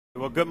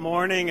Well, good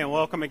morning and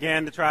welcome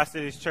again to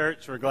Tri-Cities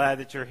Church. We're glad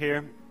that you're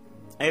here.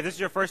 Hey, if this is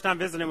your first time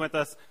visiting with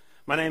us,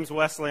 my name's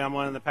Wesley. I'm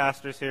one of the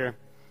pastors here.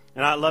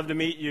 And I'd love to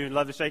meet you,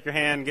 love to shake your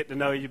hand and get to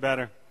know you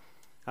better.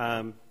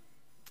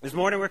 This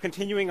morning we're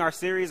continuing our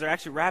series, or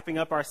actually wrapping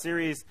up our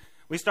series.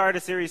 We started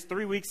a series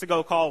 3 weeks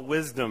ago called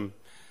Wisdom.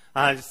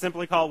 Just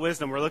simply called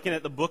Wisdom. We're looking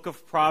at the book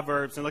of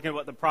Proverbs and looking at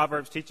what the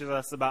Proverbs teaches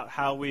us about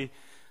how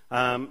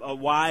a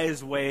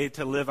wise way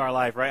to live our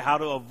life, right? How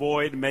to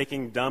avoid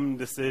making dumb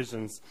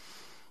decisions.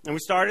 And we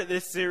started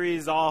this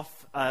series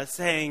off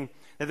saying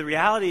that the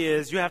reality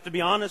is you have to be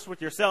honest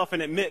with yourself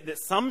and admit that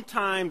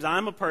sometimes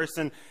I'm a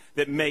person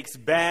that makes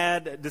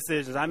bad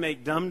decisions. I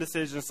make dumb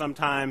decisions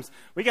sometimes.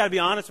 We got to be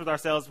honest with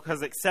ourselves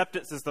because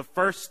acceptance is the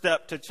first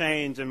step to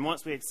change. And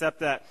once we accept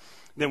that,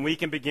 then we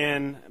can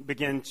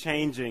begin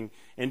changing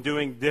and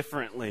doing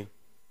differently.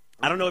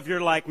 I don't know if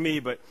you're like me,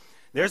 but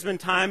there's been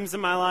times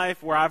in my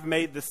life where I've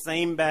made the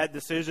same bad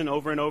decision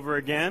over and over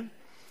again.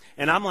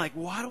 And I'm like,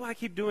 why do I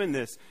keep doing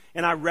this?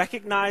 And I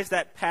recognize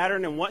that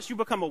pattern. And once you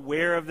become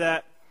aware of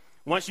that,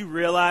 once you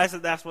realize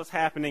that that's what's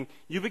happening,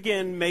 you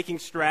begin making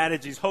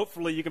strategies.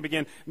 Hopefully you can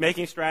begin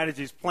making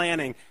strategies,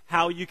 planning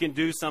how you can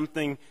do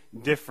something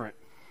different.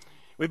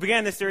 We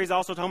began this series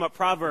also talking about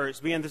Proverbs,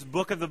 being this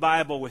book of the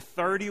Bible with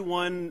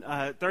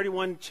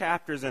 31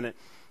 chapters in it.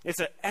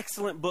 It's an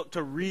excellent book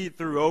to read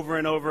through over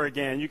and over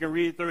again. You can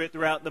read through it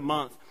throughout the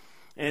month.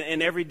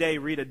 And every day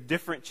read a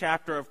different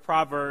chapter of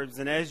Proverbs.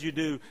 And as you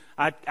do,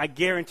 I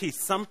guarantee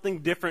something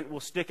different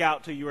will stick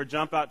out to you or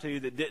jump out to you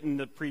that didn't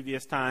the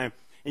previous time.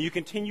 And you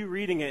continue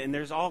reading it, and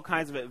there's all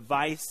kinds of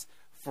advice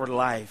for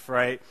life,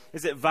 right?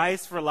 It's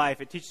advice for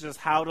life. It teaches us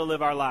how to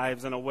live our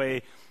lives in a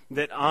way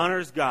that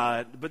honors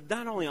God, but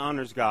not only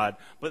honors God,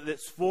 but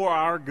that's for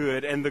our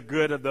good and the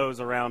good of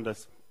those around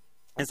us.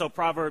 And so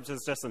Proverbs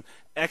is just an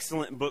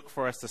excellent book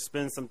for us to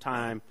spend some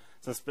time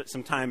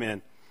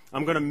in.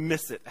 I'm going to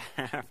miss it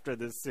after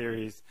this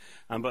series,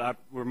 but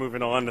we're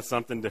moving on to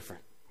something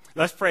different.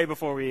 Let's pray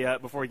before we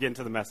get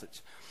into the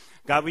message.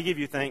 God, we give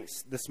you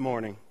thanks this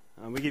morning.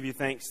 We give you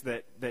thanks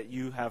that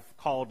you have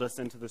called us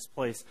into this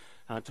place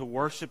to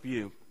worship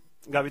you.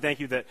 God, we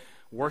thank you that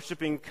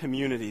worshiping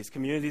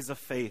communities of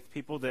faith,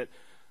 people that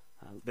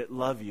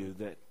love you,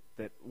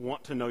 that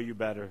want to know you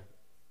better,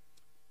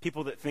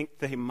 people that think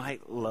they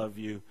might love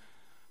you,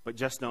 but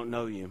just don't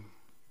know you.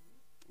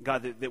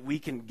 God, that we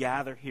can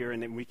gather here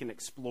and then we can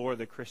explore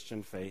the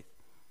Christian faith.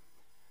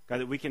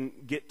 God, that we can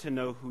get to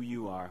know who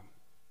you are,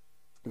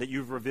 that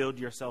you've revealed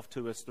yourself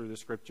to us through the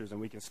Scriptures and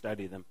we can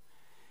study them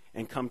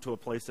and come to a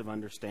place of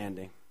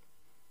understanding.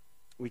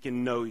 We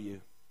can know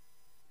you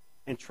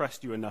and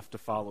trust you enough to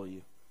follow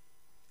you.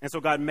 And so,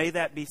 God, may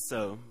that be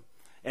so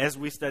as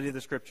we study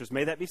the Scriptures.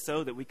 May that be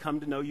so that we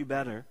come to know you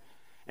better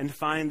and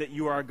find that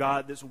you are a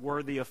God that's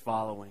worthy of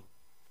following,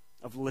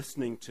 of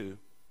listening to.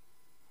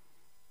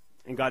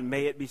 And God,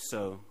 may it be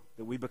so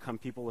that we become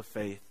people of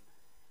faith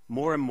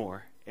more and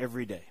more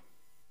every day.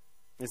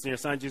 It's in your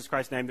Son, Jesus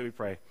Christ's name that we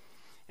pray.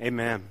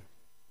 Amen.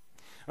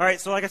 All right,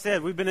 so like I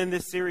said, we've been in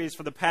this series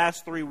for the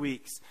past 3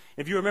 weeks.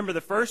 If you remember, the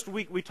first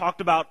week we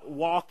talked about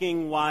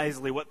walking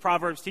wisely, what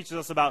Proverbs teaches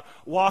us about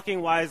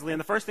walking wisely. And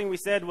the first thing we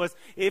said was,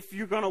 if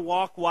you're going to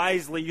walk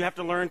wisely, you have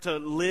to learn to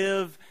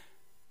live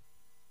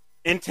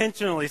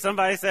intentionally.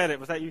 Somebody said it.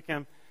 Was that you,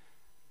 Kim?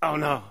 Oh,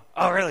 no.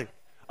 Oh, really?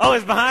 Oh,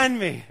 it's behind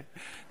me.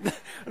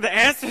 The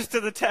answers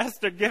to the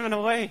test are given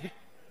away.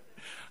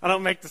 I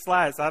don't make the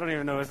slides, so I don't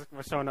even know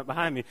what's showing up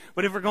behind me.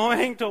 But if we're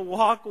going to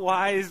walk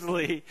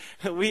wisely,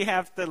 we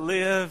have to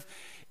live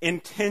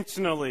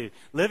intentionally.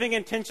 Living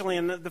intentionally.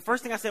 And the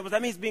first thing I said was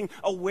that means being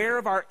aware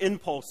of our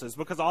impulses,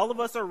 because all of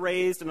us are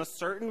raised in a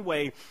certain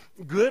way,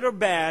 good or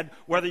bad,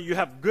 whether you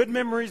have good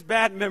memories,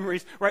 bad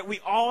memories, right? We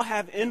all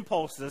have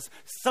impulses.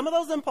 Some of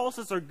those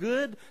impulses are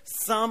good,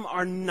 some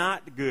are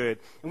not good.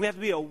 And we have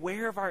to be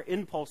aware of our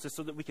impulses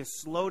so that we can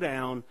slow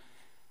down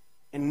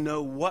and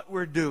know what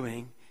we're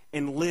doing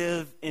and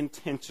live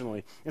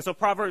intentionally. And so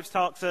Proverbs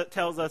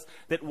tells us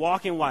that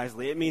walking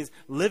wisely, it means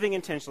living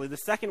intentionally. The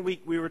second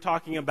week we were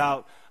talking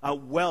about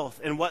wealth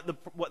and what the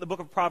book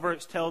of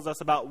Proverbs tells us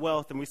about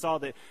wealth. And we saw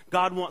that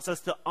God wants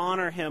us to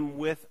honor him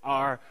with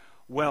our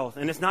wealth.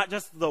 And it's not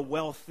just the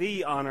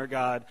wealthy honor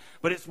God,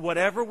 but it's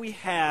whatever we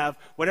have,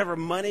 whatever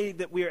money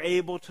that we are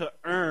able to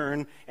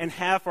earn and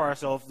have for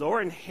ourselves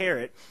or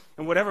inherit,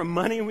 and whatever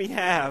money we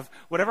have,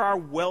 whatever our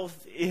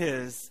wealth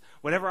is,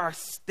 whatever our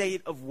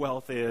state of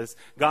wealth is,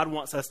 God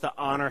wants us to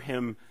honor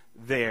him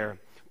there.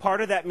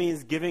 Part of that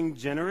means giving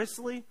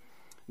generously.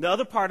 The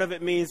other part of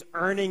it means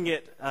earning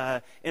it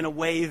in a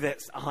way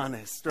that's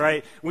honest,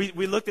 right? We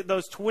looked at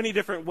those 20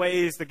 different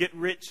ways to get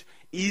rich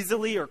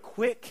easily or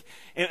quick,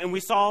 and we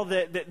saw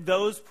that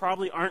those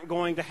probably aren't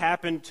going to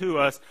happen to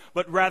us,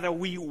 but rather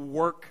we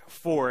work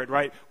for it,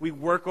 right? We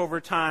work over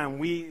time.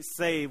 We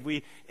save.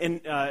 We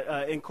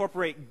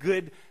incorporate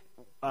good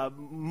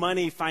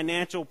money,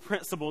 financial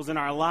principles in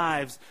our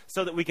lives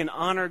so that we can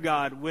honor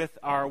God with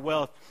our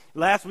wealth.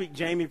 Last week,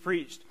 Jamie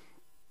preached,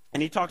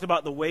 and he talked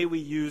about the way we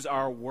use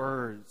our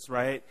words,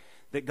 right?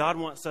 That God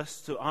wants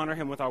us to honor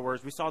him with our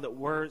words. We saw that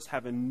words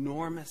have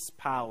enormous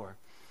power.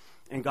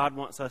 And God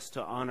wants us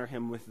to honor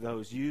him with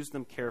those. Use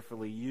them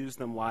carefully. Use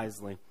them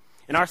wisely.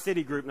 In our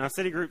city group, now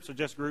city groups are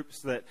just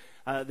groups that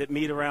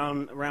meet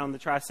around the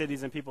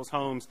Tri-Cities and people's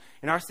homes.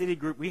 In our city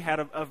group, we had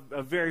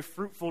a very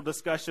fruitful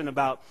discussion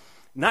about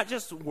not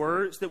just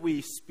words that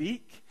we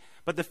speak,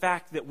 but the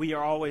fact that we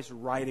are always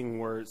writing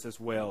words as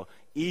well.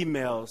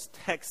 Emails,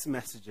 text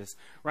messages,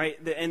 right?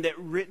 And that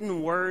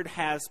written word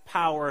has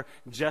power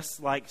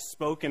just like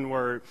spoken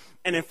word.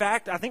 And in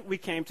fact, I think we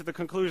came to the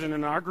conclusion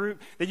in our group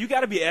that you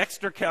got to be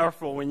extra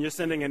careful when you're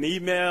sending an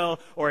email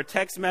or a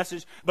text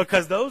message,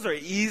 because those are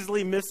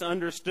easily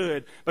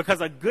misunderstood,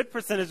 because a good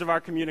percentage of our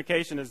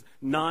communication is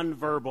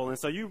nonverbal. And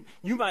so you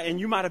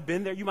might have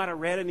been there, you might have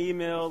read an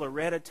email or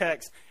read a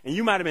text, and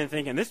you might have been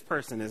thinking, this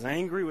person is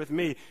angry with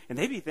me. And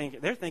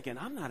they're thinking,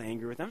 I'm not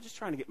angry with them, I'm just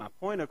trying to get my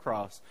point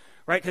across,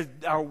 right? Because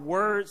our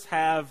words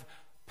have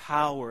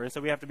power, and so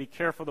we have to be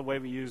careful the way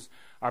we use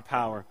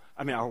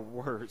our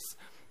words.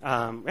 We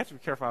have to be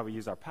careful how we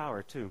use our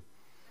power, too.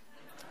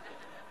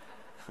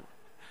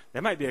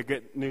 That might be a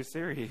good new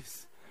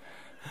series.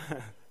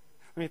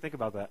 Let me think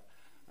about that.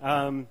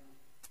 And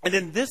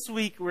then this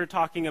week, we're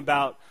talking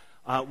about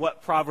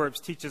what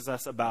Proverbs teaches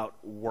us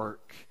about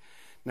work.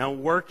 Now,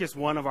 work is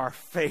one of our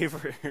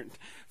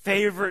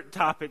favorite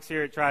topics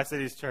here at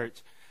Tri-Cities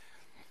Church.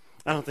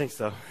 I don't think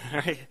so.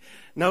 Right?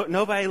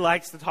 Nobody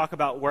likes to talk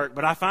about work,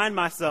 but I find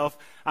myself,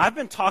 I've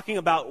been talking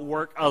about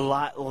work a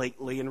lot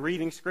lately and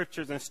reading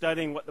scriptures and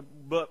studying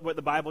what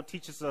the Bible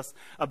teaches us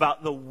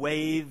about the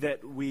way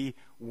that we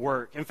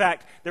work. In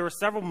fact, there were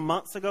several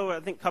months ago,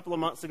 I think a couple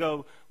of months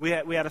ago, we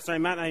had a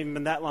sermon, might not even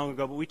been that long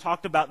ago, but we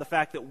talked about the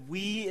fact that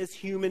we as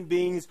human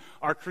beings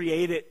are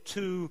created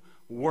to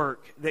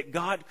work, that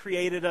God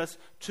created us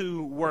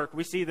to work.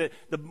 We see that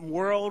the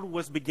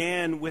world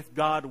began with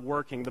God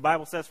working. The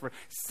Bible says for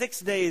 6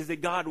 days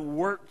that God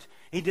worked.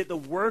 He did the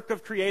work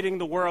of creating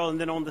the world, and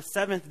then on the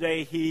seventh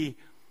day he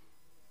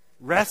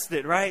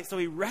rested, right? So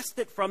he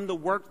rested from the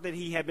work that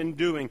he had been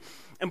doing.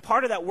 And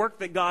part of that work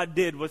that God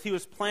did was he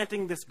was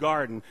planting this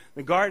garden,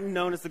 the garden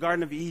known as the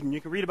Garden of Eden.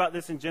 You can read about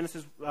this in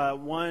Genesis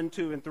 1,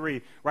 2, and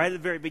 3, right at the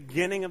very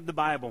beginning of the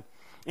Bible.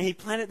 And he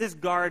planted this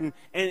garden,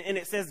 and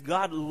it says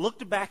God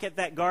looked back at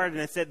that garden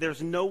and said,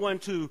 there's no one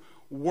to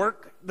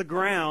work the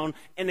ground.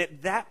 And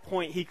at that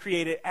point, he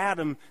created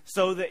Adam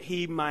so that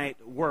he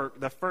might work,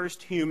 the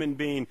first human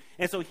being.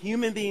 And so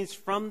human beings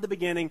from the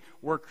beginning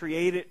were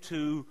created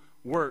to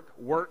work.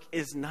 Work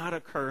is not a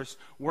curse.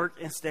 Work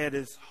instead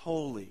is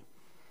holy.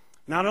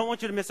 Now, I don't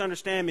want you to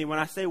misunderstand me. When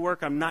I say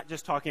work, I'm not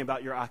just talking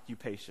about your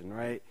occupation,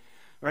 right?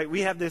 Right,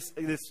 we have this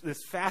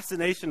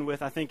fascination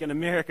with, I think, in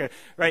America,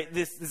 right,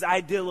 this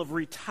ideal of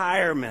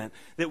retirement,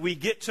 that we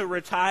get to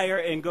retire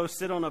and go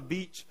sit on a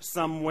beach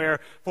somewhere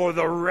for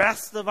the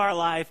rest of our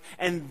life,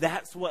 and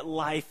that's what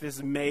life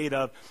is made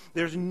of.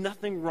 There's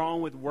nothing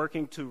wrong with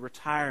working to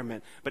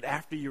retirement, but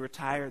after you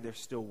retire, there's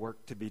still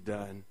work to be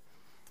done,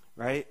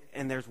 right?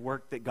 And there's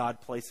work that God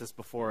places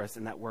before us,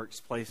 and that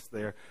work's placed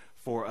there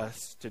for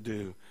us to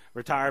do.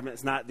 Retirement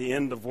is not the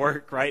end of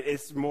work, right?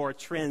 It's more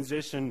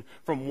transition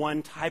from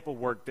one type of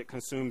work that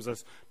consumes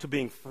us to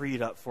being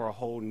freed up for a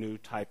whole new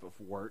type of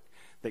work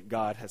that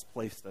God has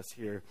placed us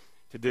here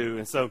to do.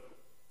 And so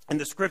in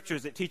the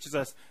scriptures, it teaches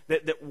us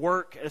that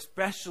work,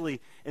 especially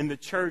in the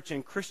church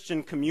and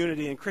Christian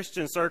community and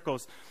Christian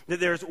circles, that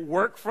there's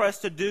work for us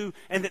to do,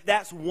 and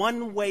that's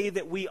one way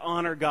that we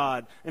honor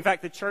God. In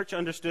fact, the church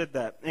understood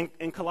that.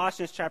 In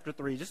Colossians chapter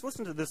 3, just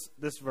listen to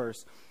this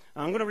verse.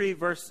 I'm going to read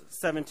verse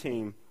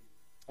 17.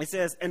 It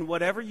says, and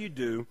whatever you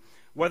do,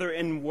 whether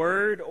in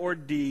word or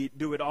deed,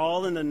 do it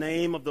all in the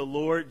name of the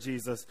Lord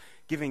Jesus,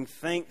 giving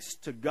thanks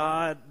to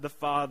God the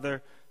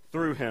Father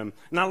through him.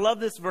 And I love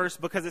this verse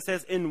because it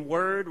says in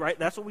word, right?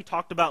 That's what we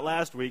talked about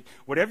last week.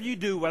 Whatever you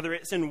do, whether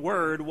it's in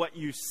word, what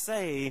you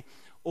say,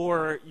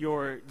 or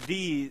your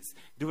deeds,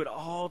 do it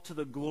all to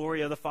the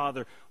glory of the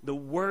Father. The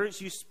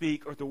words you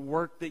speak or the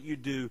work that you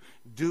do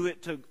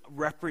it to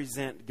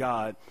represent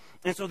God.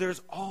 And so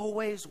there's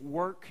always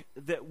work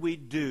that we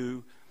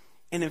do.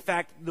 And in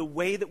fact, the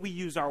way that we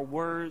use our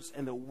words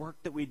and the work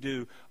that we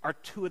do are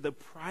two of the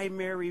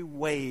primary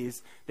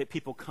ways that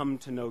people come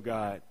to know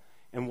God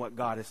and what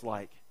God is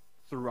like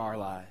through our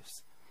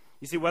lives.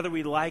 You see, whether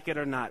we like it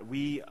or not,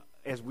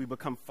 as we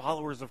become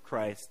followers of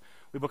Christ,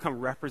 we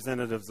become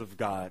representatives of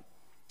God.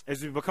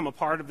 As we become a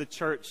part of the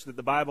church that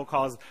the Bible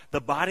calls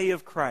the body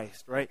of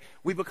Christ, right?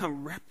 We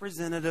become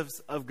representatives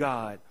of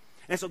God.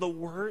 And so the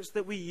words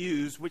that we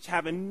use, which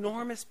have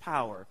enormous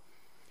power,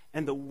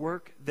 and the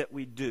work that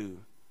we do,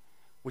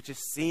 which is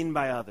seen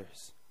by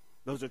others,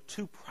 those are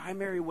two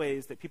primary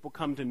ways that people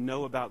come to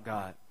know about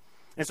God.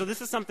 And so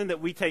this is something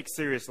that we take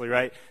seriously,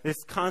 right?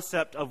 This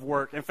concept of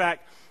work. In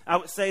fact, I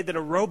would say that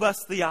a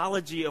robust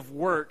theology of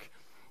work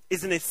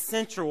is an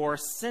essential or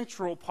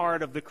central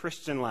part of the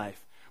Christian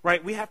life.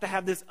 Right? We have to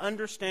have this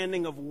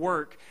understanding of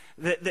work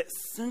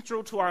that's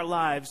central to our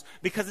lives,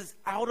 because it's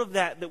out of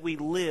that we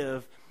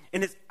live,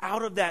 and it's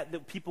out of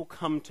that people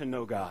come to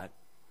know God.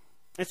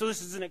 And so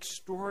this is an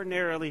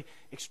extraordinarily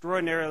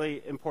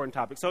important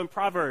topic. So in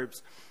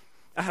Proverbs,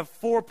 I have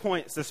 4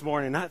 points this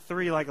morning, not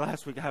 3 like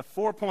last week. I have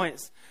 4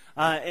 points,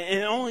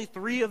 and only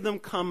 3 of them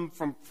come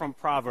from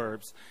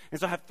Proverbs. And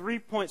so I have 3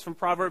 points from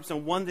Proverbs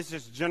and 1 that's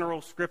just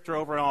general scripture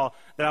overall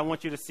that I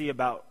want you to see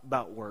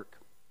about work.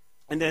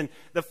 And then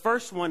the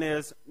first one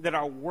is that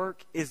our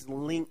work is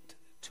linked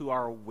to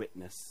our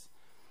witness.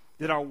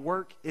 That our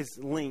work is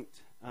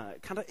linked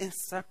kind of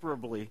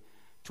inseparably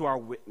to our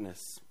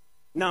witness.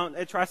 Now,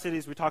 at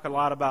Tri-Cities, we talk a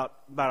lot about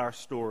our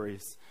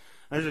stories.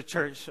 There's a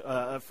church,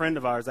 a friend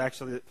of ours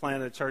actually that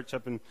planted a church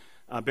up in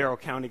Barrow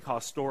County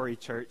called Story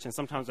Church. And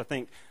sometimes I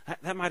think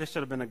that might have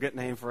should have been a good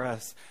name for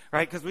us,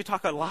 right? Because we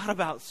talk a lot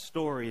about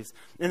stories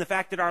and the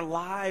fact that our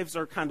lives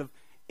are kind of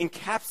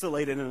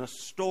encapsulated in a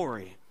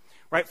story.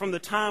 Right, from the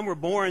time we're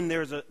born,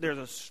 there's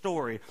a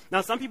story. Now,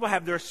 some people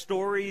have their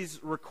stories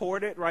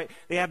recorded, right?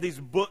 They have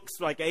these books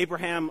like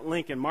Abraham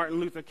Lincoln,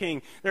 Martin Luther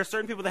King. There are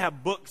certain people that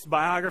have books,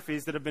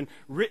 biographies that have been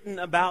written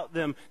about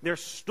them. Their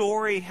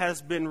story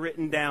has been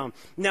written down.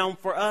 Now,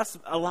 for us,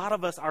 a lot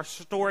of us, our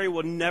story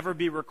will never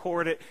be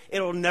recorded.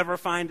 It'll never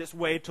find its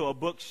way to a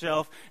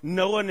bookshelf.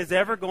 No one is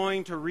ever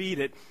going to read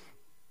it.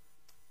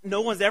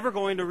 No one's ever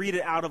going to read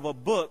it out of a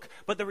book.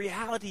 But the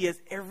reality is,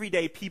 every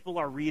day people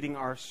are reading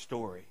our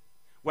story,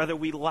 whether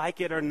we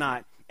like it or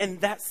not. And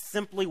that's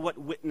simply what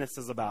witness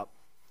is about.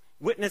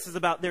 Witness is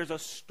about there's a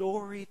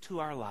story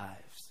to our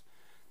lives.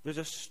 There's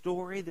a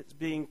story that's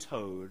being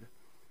told,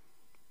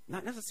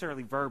 not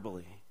necessarily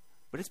verbally,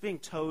 but it's being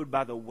told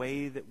by the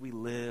way that we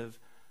live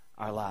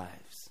our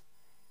lives.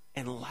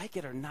 And like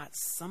it or not,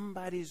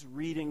 somebody's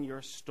reading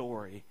your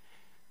story.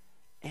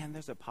 And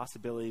there's a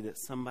possibility that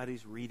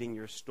somebody's reading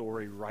your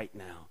story right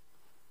now.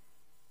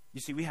 You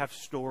see, we have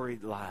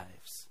storied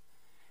lives.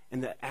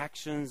 And the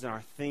actions and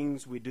our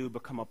things we do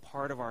become a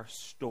part of our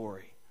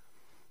story.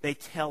 They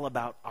tell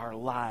about our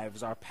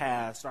lives, our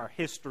past, our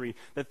history,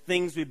 the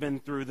things we've been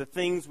through, the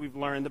things we've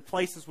learned, the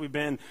places we've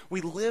been.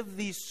 We live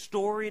these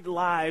storied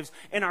lives,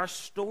 and our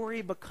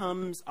story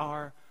becomes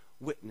our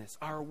witness.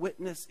 Our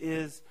witness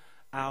is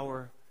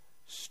our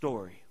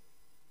story.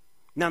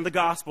 Now, in the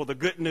gospel, the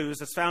good news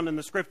that's found in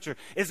the scripture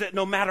is that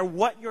no matter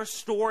what your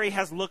story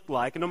has looked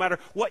like, and no matter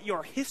what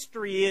your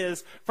history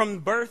is from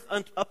birth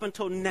up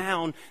until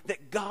now,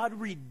 that God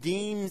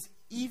redeems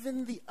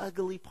even the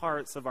ugly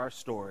parts of our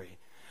story.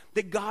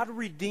 That God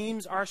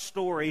redeems our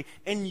story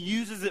and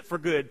uses it for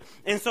good.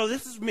 And so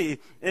this is me.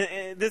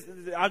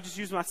 I'll just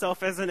use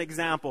myself as an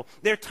example.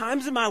 There are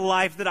times in my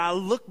life that I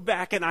look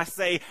back and I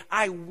say,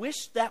 I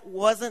wish that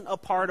wasn't a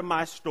part of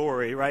my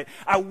story, right?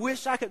 I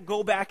wish I could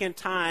go back in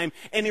time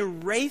and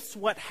erase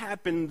what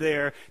happened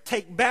there,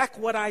 take back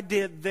what I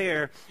did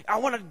there. I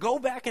want to go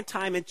back in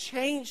time and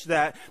change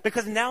that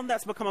because now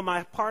that's become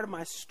a part of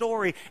my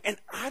story, and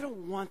I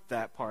don't want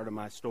that part of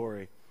my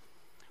story.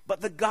 But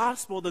the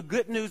gospel, the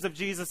good news of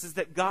Jesus, is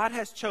that God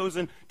has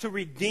chosen to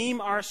redeem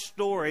our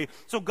story.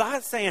 So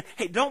God's saying,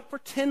 hey, don't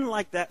pretend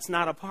like that's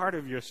not a part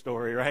of your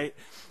story, right?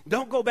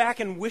 Don't go back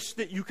and wish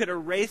that you could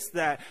erase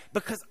that,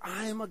 because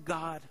I am a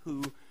God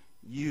who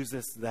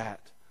uses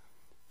that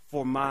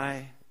for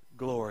my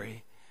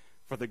glory,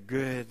 for the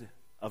good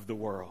of the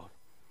world.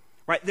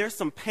 Right? There's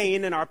some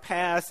pain in our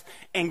past,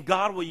 and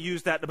God will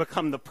use that to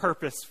become the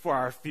purpose for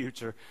our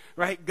future.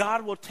 Right?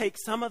 God will take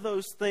some of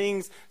those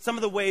things, some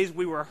of the ways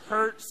we were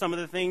hurt, some of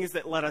the things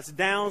that let us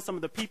down, some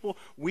of the people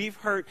we've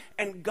hurt,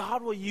 and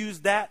God will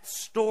use that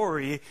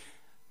story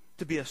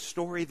to be a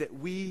story that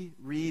we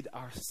read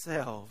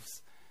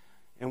ourselves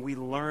and we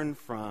learn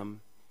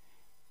from,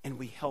 and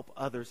we help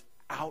others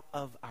out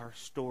of our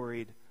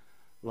storied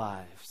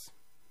lives.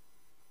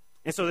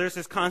 And so there's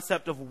this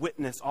concept of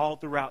witness all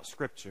throughout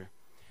Scripture.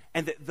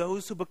 And that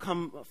those who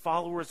become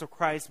followers of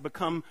Christ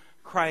become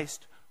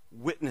Christ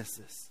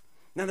witnesses.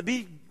 Now, to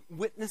be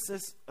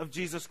witnesses of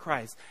Jesus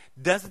Christ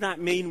does not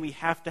mean we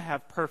have to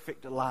have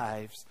perfect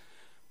lives,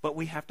 but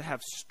we have to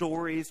have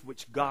stories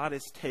which God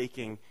is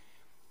taking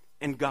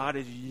and God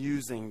is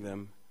using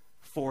them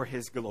for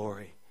His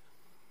glory.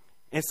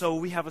 And so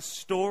we have a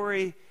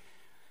story.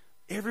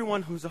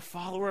 Everyone who's a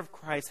follower of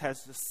Christ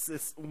has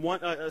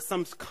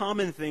some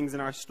common things in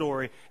our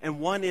story.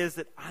 And one is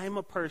that I'm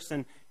a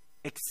person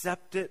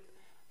accepted,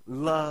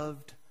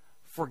 loved,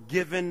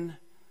 forgiven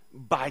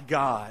by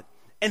God.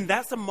 And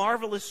that's a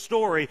marvelous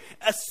story,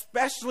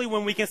 especially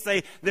when we can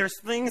say there's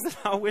things that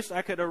I wish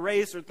I could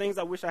erase or things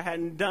I wish I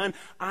hadn't done.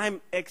 I'm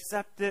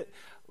accepted,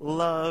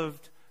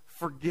 loved,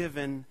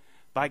 forgiven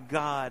by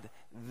God.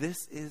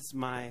 This is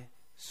my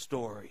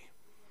story.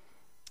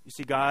 You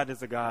see, God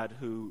is a God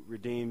who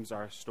redeems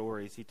our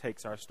stories. He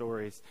takes our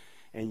stories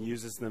and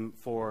uses them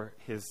for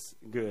His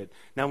good.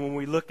 Now, when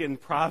we look in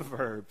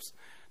Proverbs,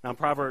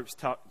 Proverbs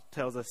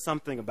tells us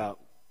something about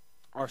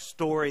our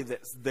story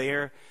that's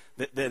there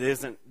that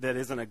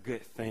isn't a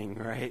good thing,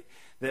 right?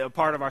 That a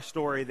part of our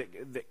story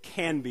that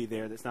can be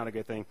there that's not a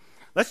good thing.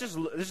 Let's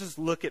just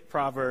look at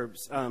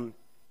Proverbs. And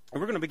we're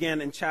going to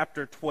begin in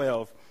chapter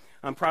 12,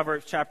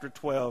 Proverbs chapter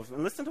 12,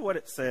 and listen to what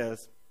it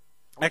says.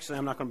 Actually,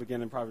 I'm not going to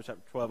begin in Proverbs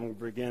chapter 12. I'm going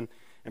to begin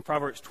in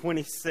Proverbs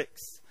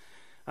 26.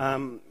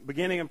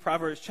 Beginning in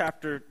Proverbs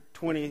chapter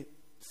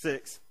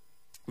 26,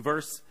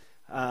 verse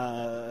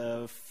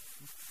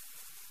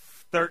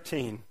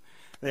 13.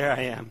 There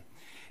I am.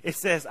 It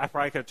says, I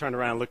probably could have turned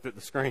around and looked at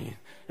the screen.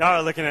 Y'all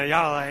are looking at it,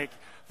 y'all like,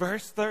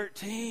 verse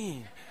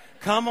 13.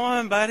 Come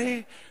on,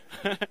 buddy.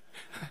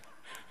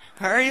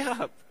 Hurry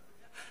up.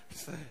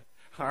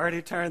 I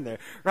already turned there.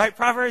 Right,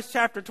 Proverbs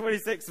chapter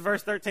 26,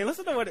 verse 13.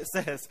 Listen to what it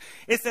says.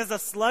 It says, a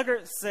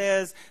sluggard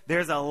says,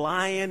 there's a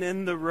lion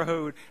in the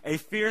road, a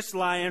fierce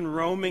lion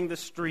roaming the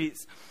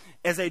streets.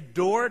 As a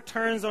door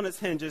turns on its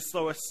hinges,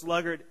 so a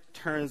sluggard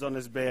turns on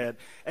his bed.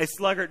 A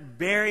sluggard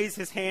buries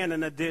his hand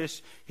in a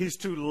dish. He's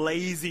too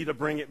lazy to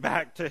bring it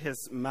back to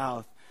his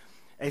mouth.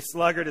 A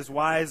sluggard is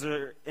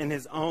wiser in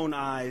his own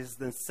eyes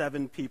than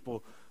 7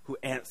 people who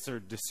answer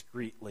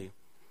discreetly.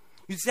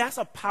 You see, that's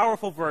a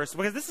powerful verse,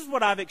 because this is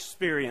what I've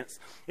experienced,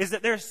 is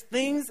that there's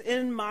things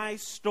in my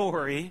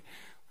story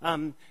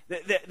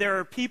that there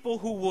are people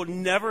who will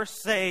never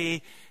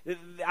say,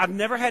 I've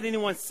never had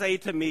anyone say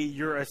to me,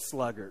 you're a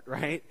sluggard,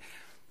 right?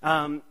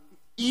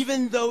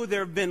 Even though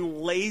there have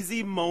been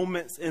lazy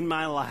moments in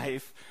my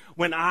life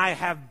when I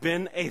have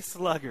been a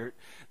sluggard,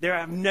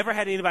 I've never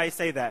had anybody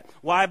say that.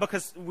 Why?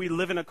 Because we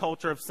live in a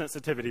culture of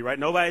sensitivity, right?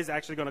 Nobody's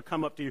actually going to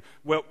come up to you.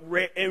 Well,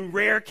 in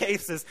rare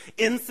cases,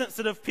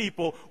 insensitive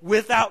people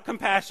without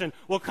compassion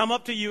will come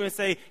up to you and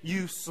say,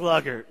 you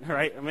sluggard,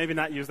 right? Or maybe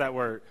not use that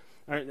word.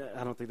 I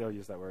don't think they'll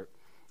use that word.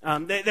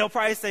 They'll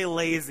probably say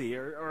lazy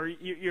or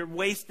you're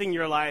wasting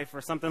your life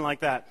or something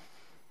like that.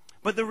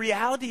 But the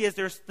reality is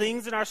there's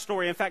things in our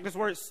story. In fact, this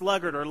word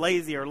sluggard or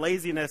lazy or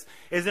laziness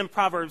is in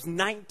Proverbs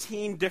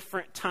 19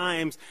 different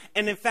times.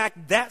 And in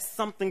fact, that's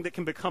something that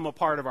can become a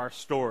part of our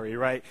story,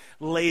 right?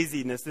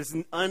 Laziness, this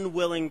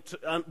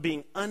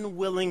being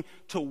unwilling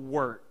to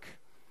work.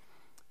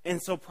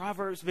 And so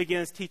Proverbs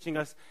begins teaching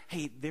us,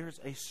 hey, there's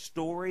a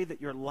story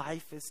that your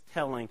life is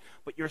telling,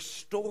 but your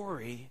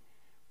story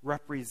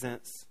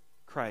represents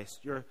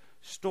Christ. Your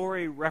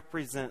story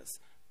represents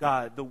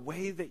God. The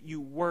way that you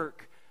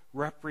work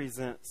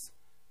represents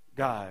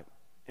God.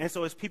 And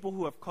so as people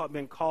who have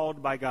been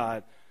called by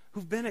God,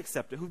 who've been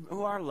accepted,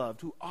 who are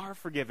loved, who are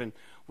forgiven,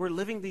 we're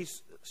living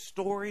these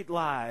storied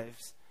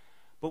lives.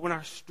 But when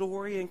our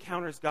story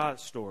encounters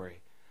God's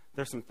story,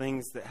 there's some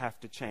things that have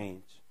to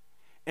change.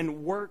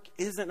 And work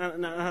isn't,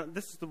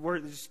 this is the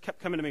word that just kept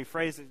coming to me,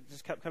 phrase that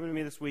just kept coming to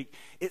me this week.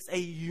 It's a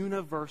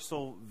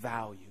universal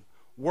value.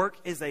 Work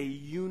is a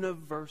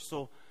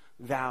universal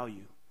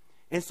value.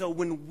 And so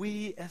when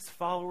we as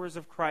followers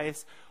of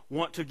Christ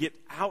want to get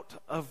out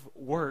of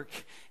work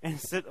and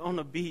sit on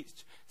a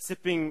beach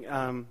sipping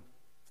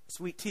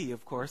sweet tea,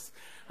 of course,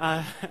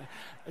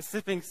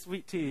 sipping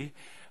sweet tea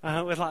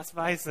with lots of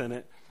ice in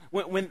it,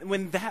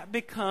 when that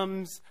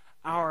becomes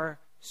our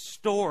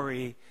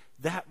story,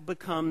 that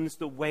becomes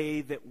the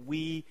way that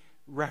we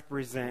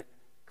represent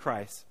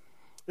Christ.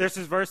 There's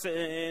this verse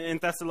in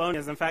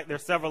Thessalonians. In fact,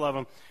 there's several of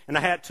them. And I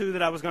had 2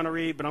 that I was going to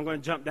read, but I'm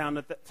going to jump down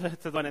to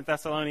the one in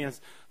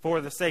Thessalonians for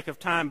the sake of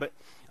time. But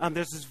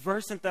there's this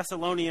verse in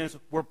Thessalonians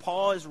where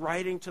Paul is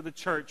writing to the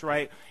church,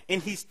 right?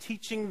 And he's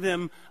teaching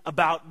them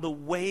about the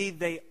way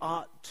they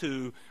ought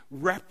to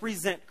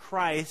represent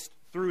Christ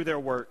through their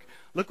work.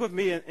 Look with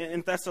me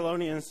in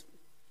Thessalonians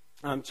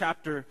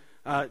chapter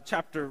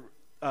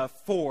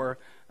 4,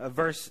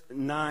 verse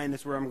 9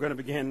 is where I'm going to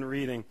begin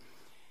reading.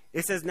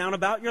 It says, now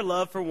about your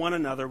love for one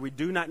another, we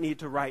do not need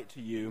to write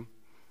to you,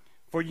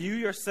 for you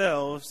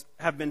yourselves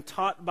have been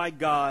taught by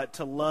God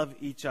to love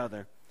each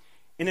other.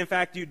 And in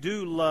fact, you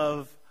do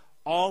love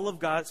all of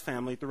God's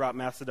family throughout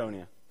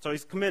Macedonia. So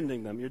he's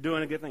commending them. You're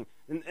doing a good thing.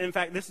 In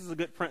fact, this is a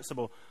good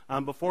principle.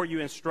 Before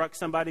you instruct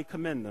somebody,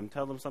 commend them.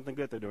 Tell them something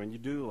good they're doing. You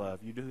do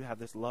have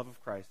this love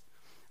of Christ.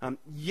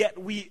 Yet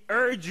we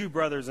urge you,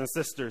 brothers and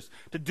sisters,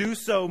 to do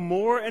so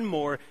more and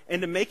more,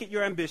 and to make it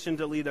your ambition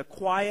to lead a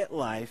quiet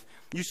life.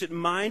 You should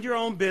mind your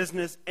own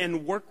business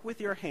and work with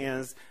your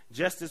hands,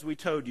 just as we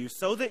told you,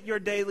 so that your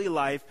daily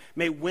life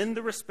may win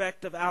the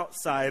respect of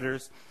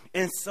outsiders,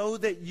 and so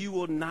that you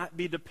will not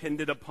be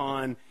dependent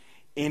upon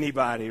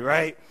anybody,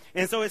 right?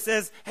 And so it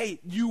says, hey,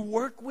 you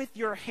work with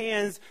your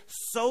hands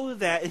so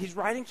that, and he's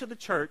writing to the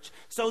church,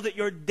 so that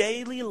your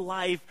daily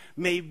life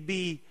may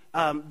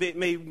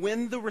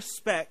win the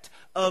respect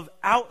of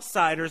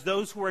outsiders,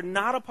 those who are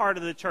not a part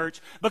of the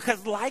church,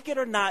 because like it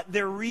or not,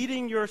 they're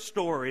reading your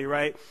story,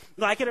 right?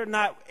 Like it or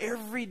not,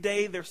 every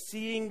day they're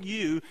seeing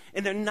you,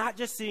 and they're not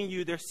just seeing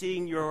you, they're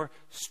seeing your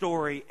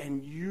story,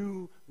 and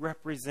you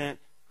represent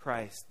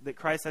Christ. That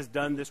Christ has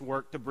done this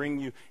work to bring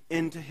you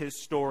into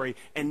his story,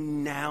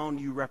 and now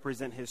you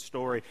represent his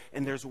story,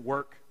 and there's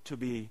work to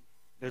be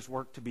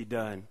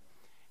done.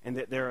 And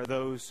that there are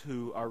those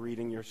who are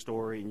reading your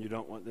story and you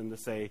don't want them to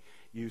say,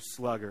 you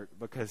sluggard,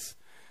 because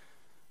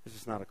it's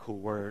just not a cool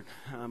word.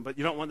 But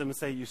you don't want them to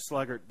say, you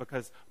sluggard,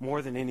 because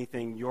more than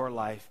anything, your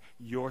life,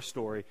 your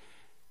story,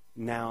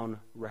 now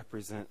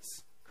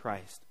represents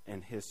Christ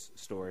and his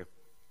story.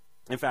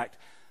 In fact,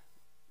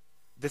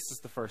 this is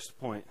the first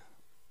point,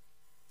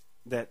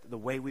 that the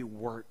way we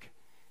work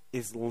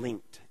is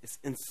linked. It's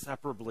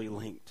inseparably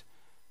linked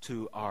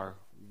to our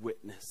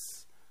witness.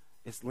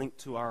 It's linked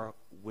to our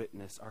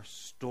witness, our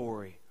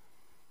story.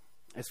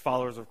 as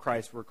followers of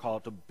Christ, we're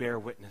called to bear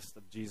witness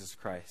of Jesus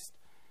Christ.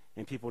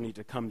 And people need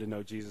to come to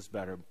know Jesus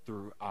better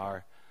through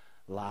our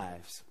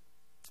lives.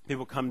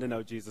 People come to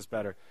know Jesus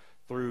better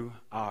through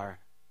our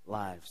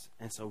lives.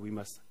 And so we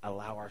must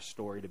allow our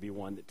story to be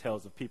one that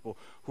tells of people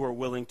who are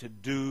willing to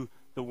do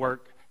the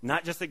work,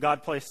 not just that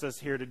God placed us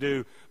here to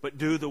do, but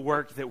do the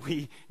work that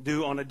we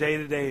do on a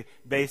day-to-day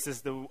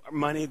basis, the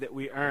money that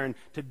we earn,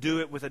 to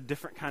do it with a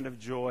different kind of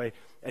joy,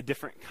 a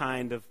different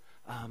kind of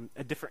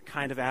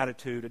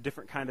attitude, a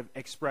different kind of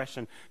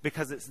expression,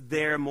 because it's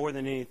there more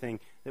than anything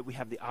that we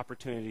have the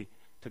opportunity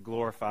to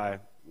glorify.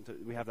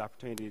 We have the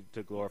opportunity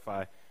to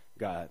glorify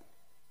God.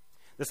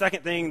 The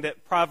second thing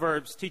that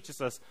Proverbs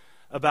teaches us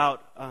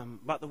about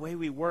the way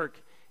we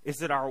work is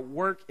that our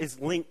work is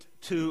linked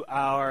to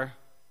our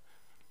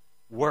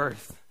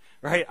worth,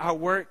 right? Our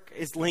work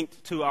is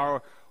linked to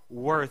our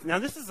worth. Now,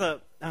 this is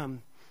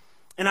and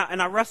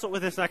I wrestled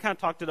with this, and I kind of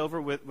talked it over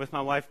with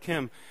my wife,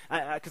 Kim,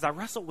 because I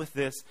wrestled with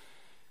this,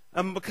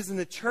 because in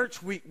the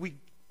church, we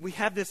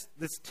have this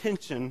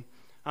tension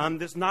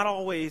that's not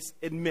always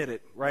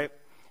admitted, right?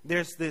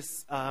 There's this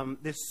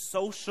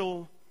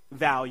social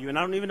value, and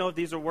I don't even know if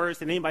these are words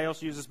that anybody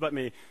else uses but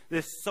me,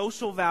 this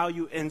social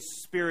value and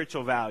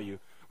spiritual value,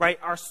 right?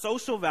 Our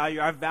social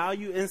value, our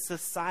value in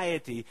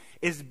society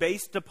is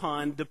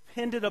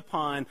dependent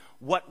upon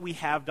what we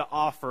have to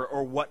offer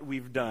or what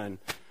we've done,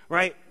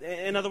 right?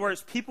 In other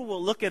words, people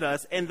will look at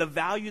us, and the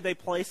value they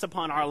place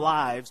upon our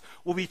lives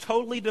will be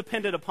totally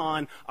dependent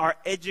upon our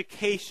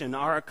education,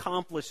 our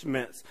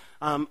accomplishments,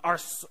 our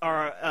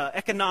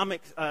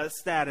economic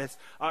status,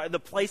 the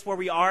place where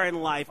we are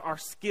in life, our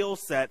skill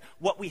set,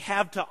 what we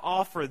have to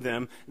offer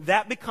them.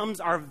 That becomes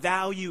our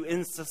value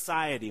in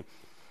society.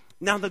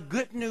 Now, the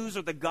good news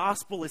or the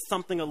gospel is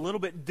something a little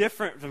bit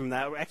different from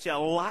that, or actually a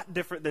lot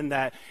different than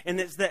that, and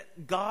it's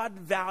that God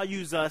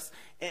values us,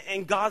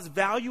 and God's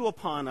value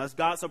upon us,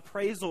 God's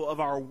appraisal of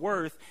our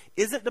worth,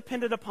 isn't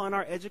dependent upon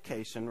our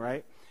education,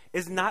 right?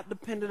 Is not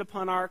dependent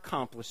upon our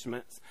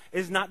accomplishments,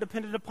 is not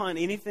dependent upon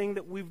anything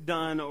that we've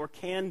done or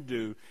can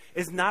do,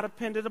 is not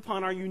dependent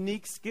upon our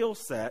unique skill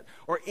set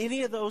or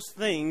any of those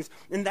things,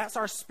 and that's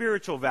our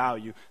spiritual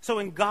value. So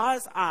in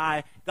God's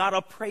eye, God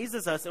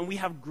appraises us, and we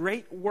have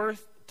great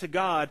worth to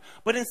God.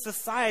 But in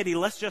society,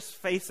 let's just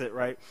face it,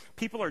 right?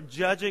 People are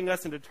judging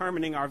us and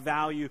determining our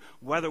value,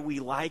 whether we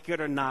like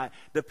it or not,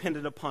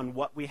 dependent upon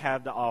what we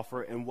have to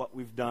offer and what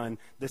we've done,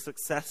 the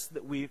success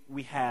that we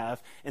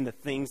have, and the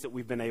things that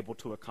we've been able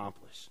to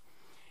accomplish.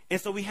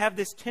 And so we have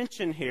this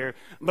tension here,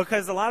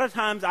 because a lot of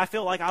times I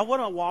feel like I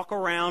want to walk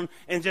around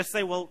and just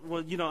say, well,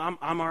 you know,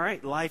 I'm all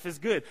right. Life is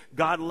good.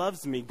 God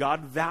loves me. God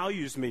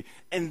values me.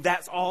 And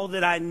that's all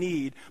that I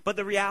need. But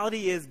the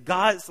reality is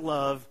God's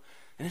love,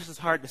 and this is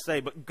hard to say,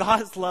 but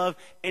God's love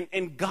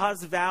and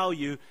God's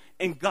value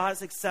and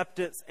God's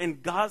acceptance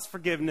and God's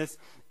forgiveness,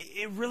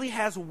 it really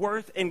has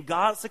worth in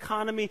God's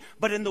economy,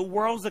 but in the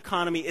world's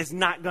economy is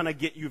not going to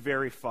get you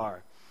very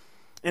far.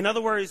 In other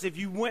words, if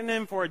you went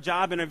in for a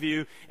job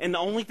interview and the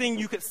only thing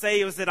you could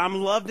say was that I'm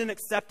loved and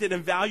accepted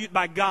and valued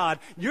by God,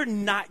 you're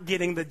not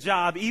getting the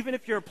job, even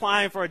if you're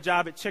applying for a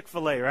job at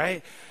Chick-fil-A,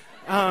 right?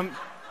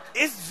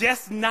 It's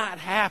just not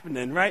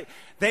happening, right?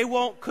 They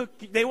won't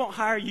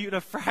hire you to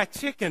fry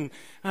chicken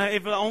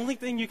if the only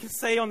thing you can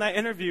say on that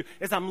interview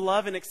is I'm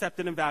loved and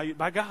accepted and valued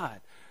by God,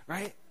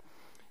 right?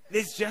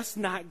 It's just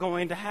not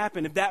going to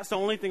happen. If that's the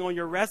only thing on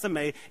your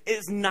resume,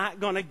 it's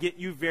not going to get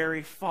you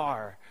very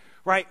far,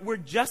 right? We're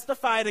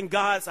justified in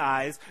God's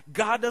eyes.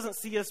 God doesn't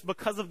see us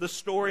because of the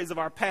stories of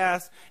our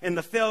past and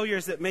the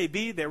failures that may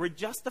be there. We're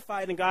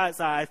justified in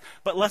God's eyes,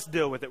 but let's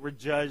deal with it. We're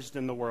judged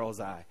in the world's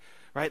eye.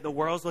 Right? The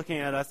world's looking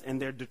at us, and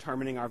they're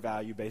determining our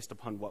value based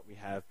upon what we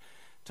have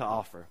to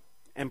offer.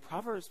 And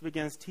Proverbs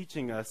begins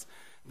teaching us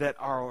that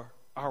our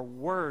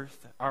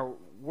worth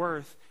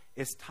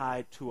is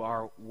tied to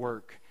our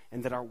work,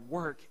 and that our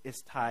work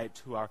is tied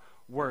to our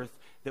worth,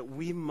 that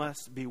we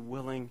must be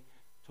willing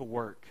to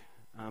work,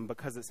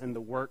 because it's in the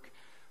work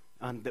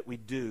that we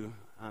do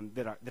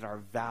that our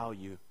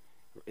value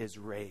is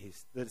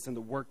raised, that it's in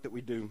the work that we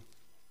do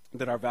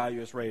that our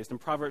value is raised. In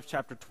Proverbs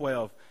chapter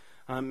 12,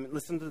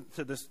 listen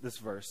to this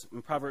verse.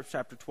 In Proverbs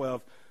chapter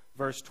 12,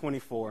 verse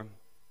 24,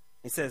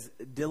 it says,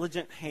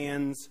 "Diligent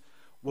hands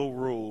will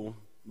rule,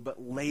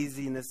 but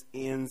laziness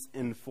ends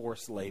in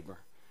forced labor."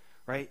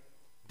 Right?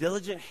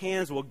 Diligent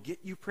hands will get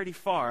you pretty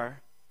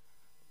far,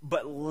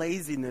 but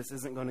laziness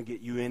isn't going to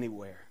get you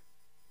anywhere.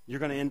 You're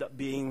going to end up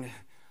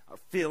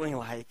feeling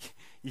like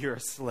you're a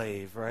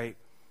slave, right?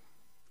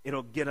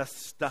 It'll get us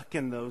stuck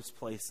in those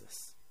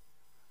places,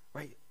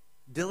 right?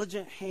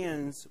 Diligent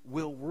hands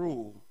will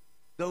rule.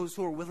 Those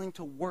who are willing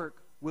to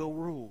work will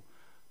rule.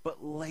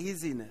 But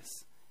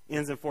laziness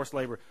ends in forced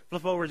labor.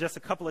 Flip over just a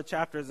couple of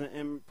chapters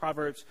in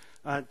Proverbs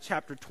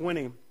chapter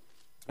 20.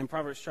 In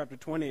Proverbs chapter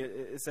 20,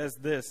 it says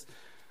this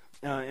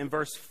in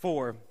verse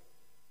 4.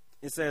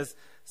 It says,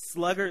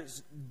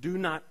 "Sluggards do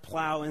not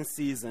plow in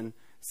season,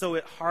 so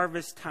at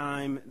harvest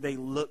time they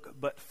look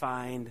but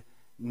find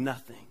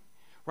nothing."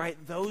 right?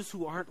 Those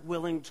who aren't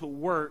willing to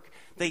work,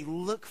 they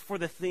look for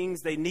the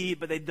things they need,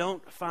 but they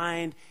don't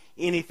find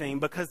anything,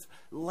 because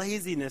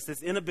laziness,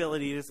 this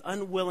inability, this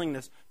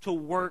unwillingness to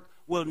work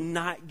will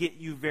not get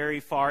you very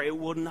far. It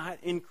will not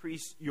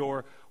increase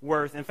your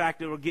worth. In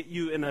fact, it will get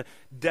you in a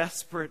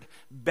desperate,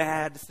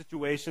 bad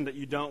situation that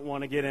you don't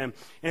want to get in.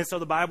 And so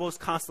the Bible is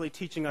constantly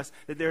teaching us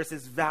that there's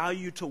this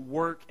value to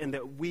work and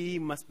that we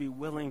must be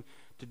willing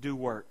to do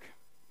work.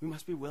 We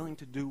must be willing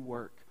to do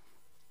work.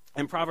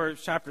 In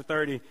Proverbs chapter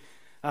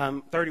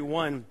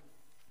 31,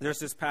 there's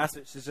this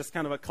passage. It's just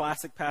kind of a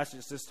classic passage.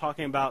 It's just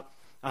talking about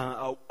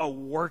a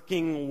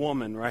working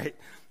woman, right?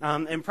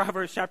 In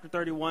Proverbs chapter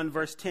 31,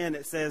 verse 10,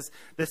 it says,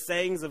 the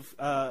sayings of,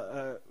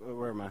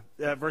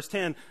 verse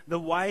 10, a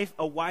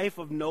wife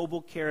of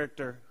noble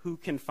character, who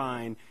can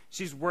find?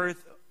 She's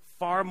worth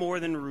far more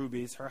than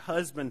rubies. Her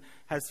husband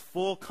has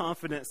full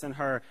confidence in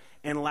her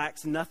and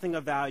lacks nothing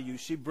of value.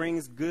 She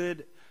brings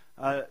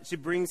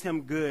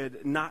him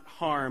good, not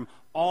harm,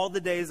 all the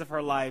days of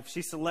her life.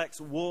 She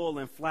selects wool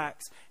and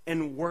flax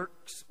and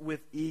works with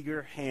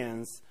eager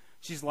hands.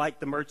 She's like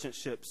the merchant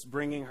ships,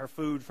 bringing her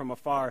food from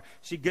afar.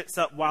 She gets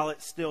up while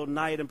it's still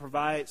night and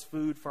provides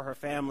food for her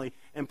family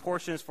and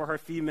portions for her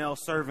female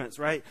servants,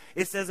 right?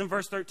 It says in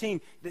verse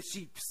 13 that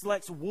she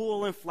selects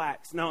wool and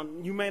flax. Now,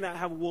 you may not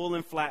have wool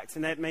and flax,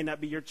 and that may not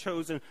be your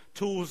chosen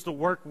tools to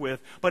work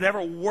with. But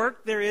whatever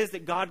work there is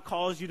that God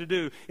calls you to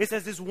do, it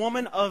says this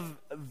woman of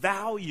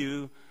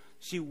value,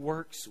 she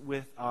works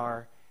with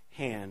her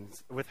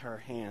hands,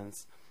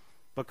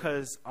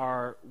 because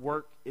our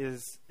work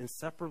is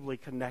inseparably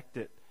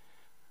connected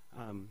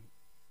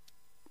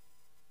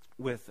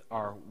with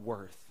our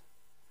worth.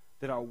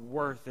 That our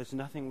worth, there's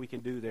nothing we can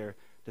do there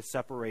to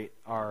separate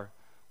our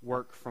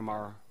work from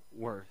our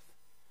worth.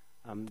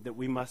 That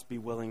we must be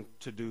willing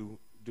to do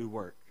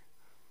work.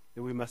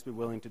 That we must be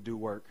willing to do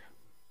work.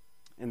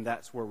 And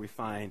that's where we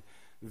find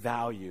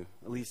value,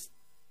 at least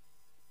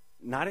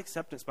not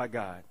acceptance by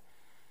God.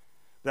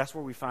 That's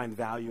where we find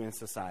value in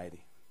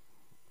society.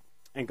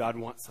 And God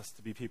wants us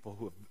to be people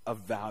who of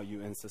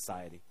value in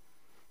society.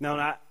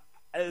 Now,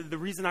 the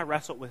reason I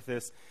wrestle with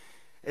this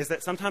is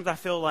that sometimes I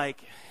feel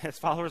like, as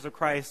followers of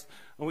Christ,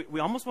 we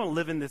almost want to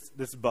live in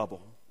this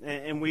bubble.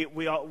 And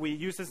we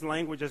use this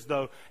language as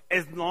though,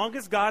 as long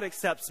as God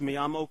accepts me,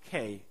 I'm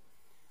okay.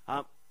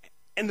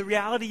 And the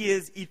reality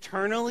is,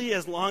 eternally,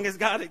 as long as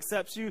God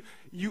accepts you,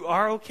 you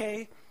are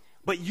okay.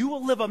 But you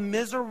will live a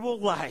miserable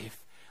life.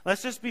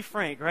 Let's just be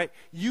frank, right?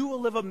 You will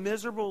live a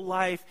miserable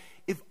life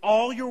if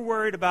all you're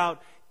worried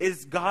about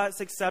is God's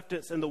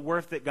acceptance and the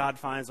worth that God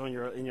finds in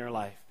your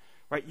life.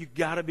 Right, you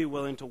got to be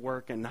willing to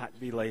work and not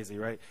be lazy,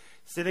 right?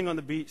 Sitting on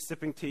the beach,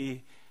 sipping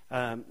tea,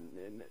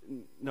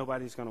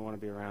 nobody's going to want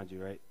to be around you,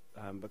 right?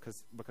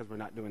 Because we're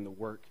not doing the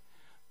work,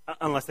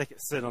 unless they can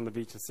sit on the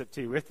beach and sip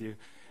tea with you.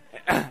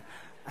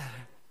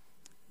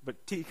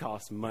 But tea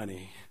costs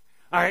money.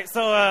 All right,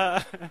 so,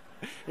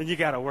 and you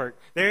got to work.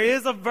 There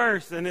is a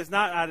verse, and it's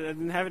not, I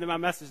didn't have it in my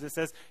message, that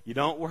says, you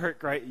don't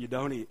work, right? You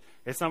don't eat.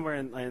 It's somewhere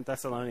in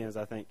Thessalonians,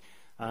 I think.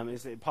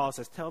 Paul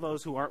says, tell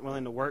those who aren't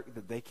willing to work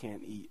that they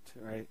can't eat,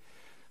 right?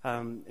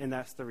 And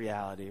that's the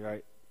reality,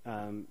 right?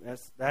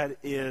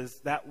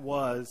 That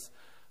was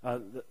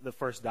the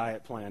first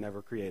diet plan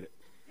ever created.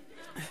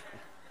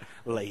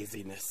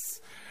 Laziness.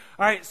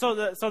 All right. So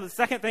the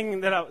second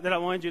thing that I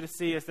wanted you to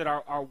see is that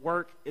our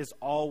work is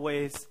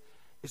always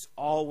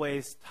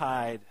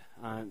tied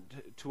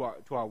to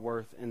our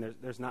worth, and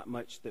there's not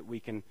much that we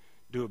can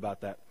do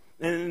about that.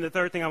 And the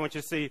third thing I want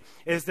you to see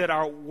is that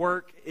our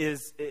work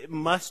it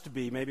must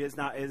be, maybe it's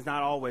not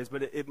always,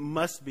 but it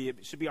must be,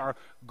 it should be our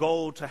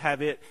goal to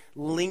have it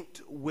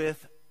linked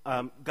with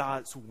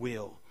God's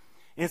will.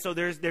 And so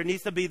there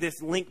needs to be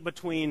this link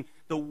between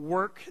the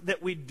work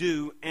that we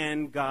do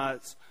and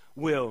God's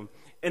will.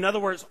 In other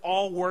words,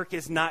 all work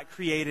is not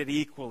created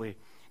equally.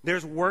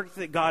 There's work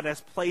that God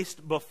has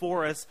placed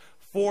before us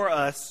for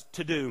us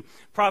to do.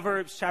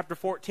 Proverbs chapter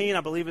 14, I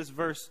believe is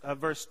verse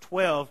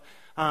 12,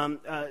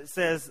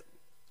 says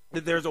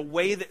that there's a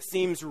way that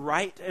seems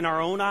right in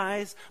our own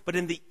eyes, but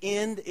in the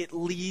end it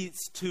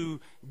leads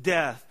to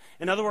death.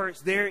 In other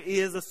words, there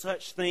is a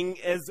such thing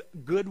as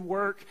good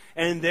work,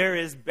 and there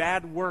is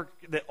bad work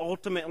that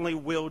ultimately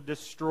will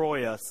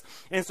destroy us.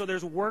 And so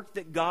there's work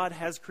that God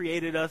has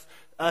created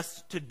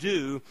us to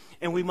do,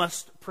 and we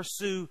must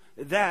pursue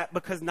that,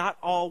 because not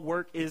all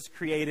work is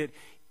created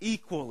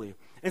equally.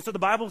 And so the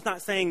Bible's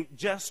not saying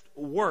just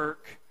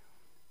work.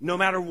 No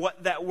matter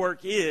what that work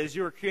is,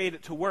 you are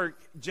created to work,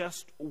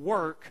 just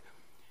work.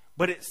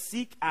 But it's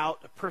seek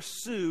out,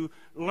 pursue,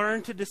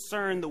 learn to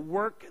discern the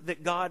work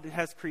that God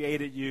has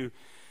created you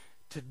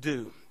to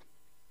do.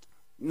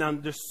 Now,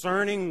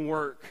 discerning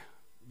work,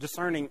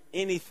 discerning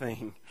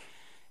anything,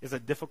 is a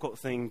difficult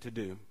thing to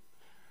do.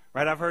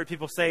 Right? I've heard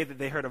people say that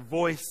they heard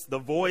the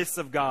voice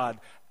of God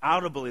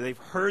audibly. They've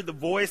heard the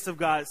voice of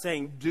God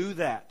saying, do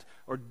that.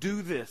 Or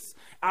do this.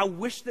 I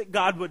wish that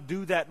God would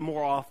do that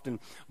more often,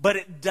 but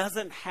it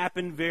doesn't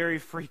happen very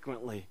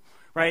frequently,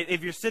 right?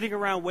 If you're sitting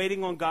around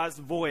waiting on God's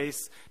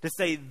voice to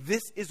say,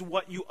 this is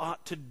what you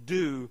ought to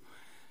do,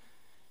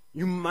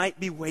 You might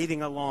be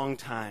waiting a long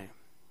time.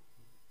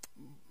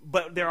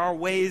 But there are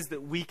ways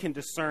that we can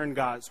discern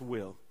God's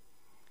will.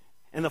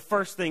 And the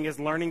first thing is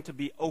learning to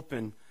be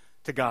open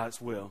to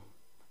God's will.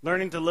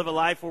 Learning to live a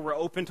life where we're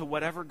open to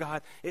whatever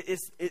God...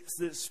 It's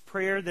this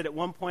prayer that at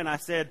one point I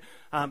said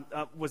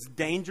was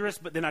dangerous,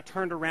 but then I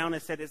turned around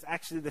and said it's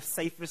actually the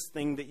safest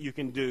thing that you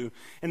can do.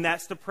 And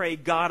that's to pray,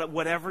 God,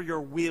 whatever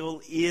your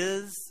will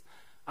is,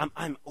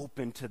 I'm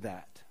open to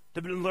that.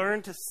 To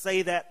learn to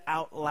say that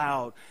out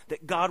loud.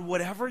 That God,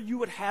 whatever you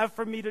would have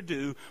for me to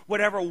do,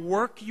 whatever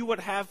work you would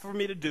have for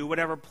me to do,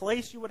 whatever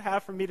place you would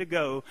have for me to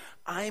go,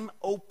 I'm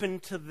open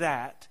to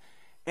that,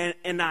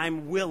 and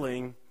I'm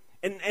willing.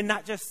 And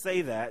not just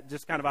say that,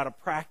 just kind of out of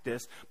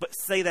practice, but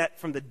say that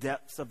from the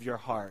depths of your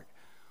heart,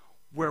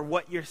 where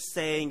what you're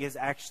saying is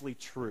actually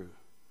true.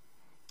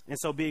 And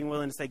so being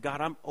willing to say,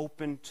 God, I'm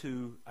open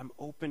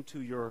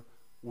to your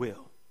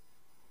will.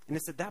 And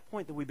it's at that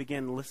point that we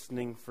begin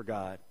listening for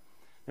God.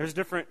 There's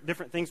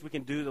different things we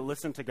can do to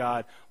listen to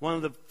God. One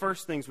of the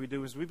first things we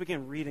do is we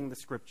begin reading the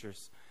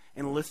Scriptures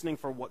and listening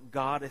for what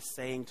God is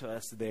saying to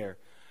us there.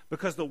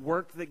 Because the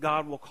work that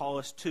God will call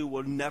us to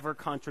will never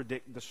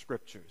contradict the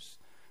Scriptures.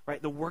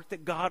 Right? The work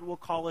that God will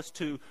call us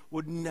to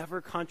would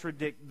never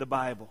contradict the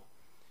Bible.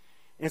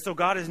 And so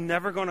God is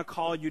never going to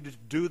call you to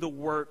do the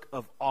work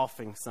of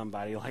offing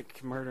somebody,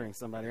 like murdering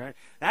somebody, right?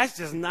 That's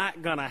just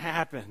not going to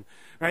happen,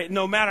 right?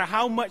 No matter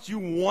how much you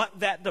want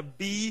that to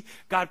be,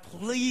 God,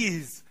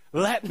 please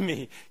let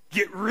me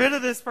get rid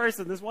of this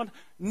person, this one.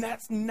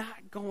 That's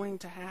not going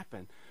to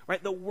happen,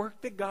 right? The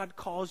work that God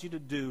calls you to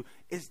do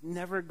is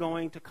never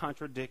going to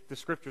contradict the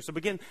Scriptures. So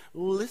begin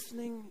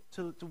listening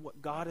to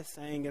what God is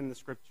saying in the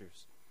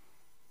Scriptures.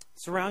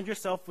 Surround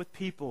yourself with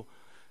people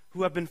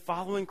who have been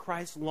following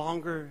Christ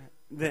longer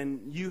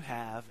than you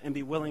have, and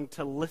be willing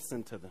to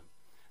listen to them.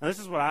 Now, this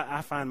is what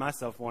I find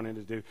myself wanting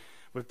to do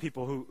with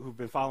people who've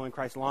been following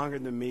Christ longer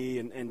than me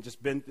and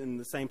just been in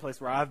the same place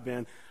where I've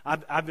been.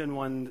 I've been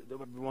one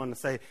to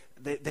say,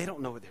 they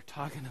don't know what they're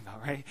talking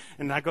about, right?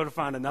 And I go to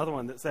find another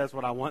one that says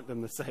what I want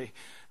them to say.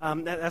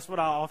 That's what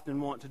I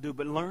often want to do.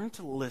 But learn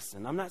to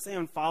listen. I'm not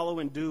saying follow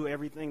and do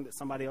everything that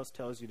somebody else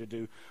tells you to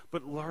do,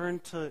 but learn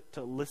to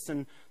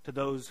listen to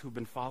those who've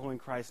been following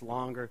Christ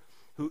longer,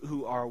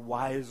 who are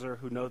wiser,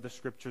 who know the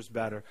Scriptures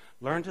better.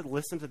 Learn to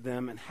listen to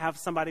them and have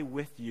somebody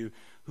with you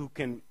who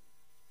can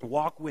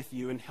walk with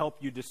you and help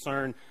you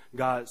discern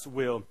God's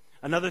will.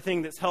 Another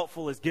thing that's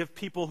helpful is give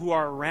people who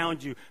are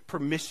around you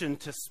permission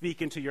to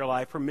speak into your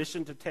life,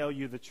 permission to tell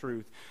you the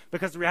truth.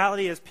 Because the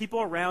reality is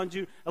people around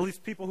you, at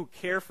least people who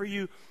care for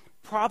you,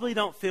 probably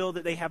don't feel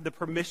that they have the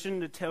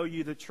permission to tell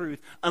you the truth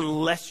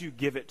unless you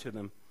give it to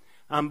them.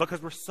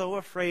 Because we're so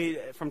afraid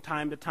from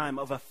time to time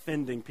of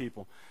offending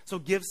people. So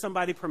give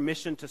somebody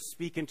permission to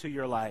speak into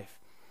your life.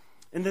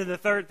 And then the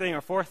third thing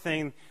or fourth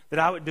thing that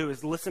I would do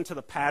is listen to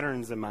the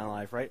patterns in my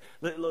life, right?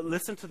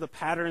 Listen to the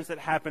patterns that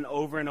happen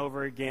over and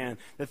over again,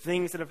 the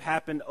things that have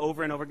happened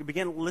over and over again.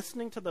 Begin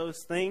listening to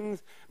those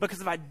things,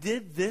 because if I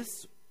did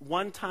this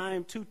one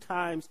time, 2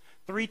 times,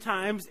 3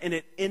 times, and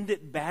it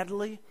ended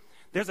badly,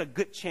 there's a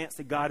good chance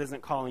that God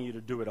isn't calling you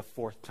to do it a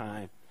 4th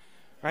time,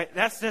 right?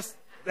 That's just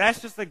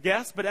a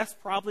guess, but that's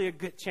probably a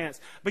good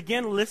chance.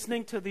 Begin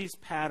listening to these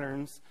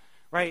patterns,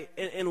 right?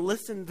 And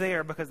listen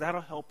there, because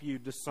that'll help you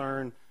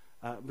discern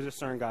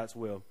God's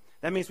will.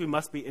 That means we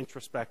must be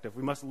introspective.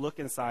 We must look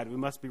inside. We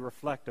must be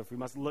reflective. We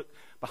must look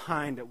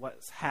behind at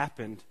what's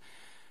happened,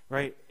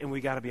 right? And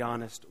we got to be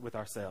honest with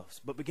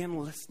ourselves. But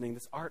begin listening.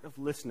 This art of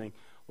listening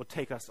will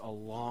take us a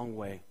long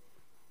way.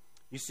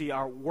 You see,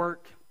 our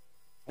work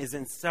is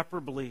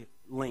inseparably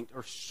linked,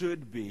 or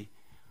should be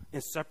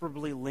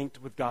inseparably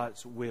linked with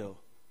God's will.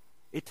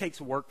 It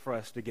takes work for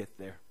us to get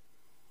there,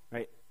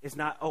 right? It's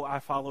not, I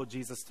follow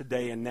Jesus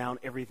today and now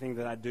everything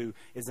that I do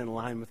is in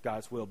line with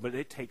God's will. But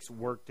it takes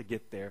work to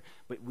get there.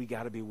 But we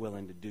got to be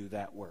willing to do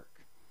that work.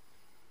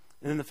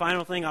 And then the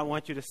final thing I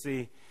want you to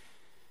see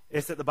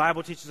is that the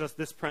Bible teaches us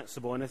this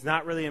principle. And it's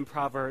not really in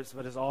Proverbs,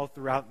 but it's all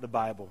throughout the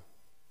Bible.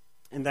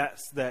 And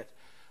that's that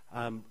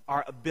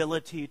our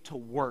ability to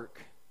work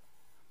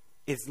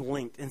is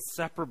linked,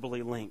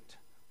 inseparably linked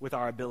with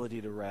our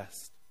ability to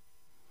rest.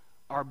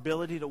 Our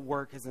ability to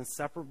work is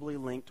inseparably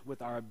linked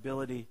with our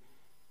ability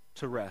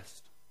to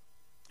rest.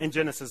 In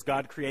Genesis,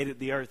 God created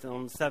the earth, and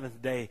on the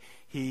 7th day,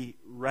 He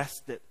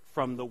rested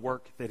from the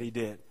work that He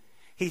did.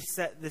 He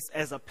set this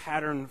as a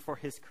pattern for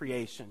His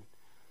creation.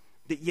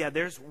 That,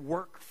 there's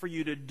work for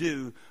you to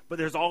do, but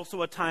there's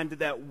also a time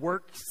that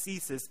work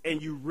ceases,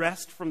 and you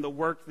rest from the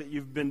work that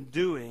you've been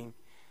doing,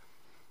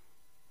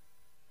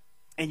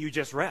 and you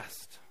just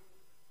rest.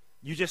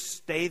 You just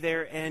stay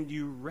there and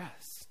you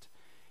rest.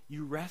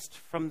 You rest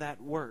from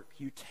that work.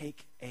 You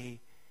take a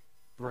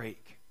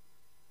break.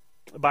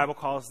 The Bible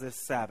calls this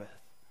Sabbath.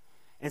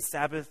 And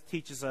Sabbath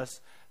teaches us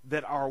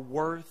that our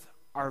worth,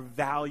 our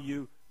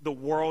value, the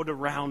world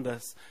around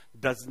us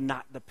does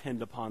not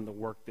depend upon the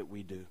work that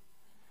we do.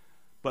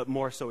 But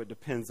more so it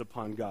depends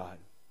upon God.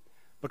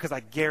 Because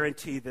I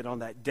guarantee that on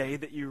that day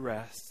that you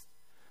rest,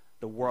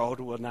 the world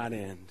will not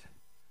end.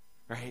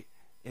 Right?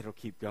 It'll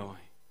keep going.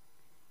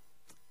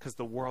 because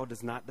the world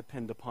does not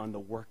depend upon the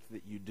work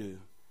that you do.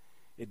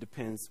 It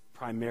depends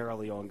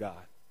primarily on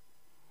God.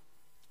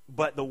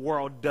 But the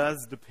world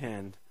does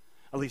depend,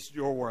 at least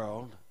your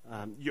world,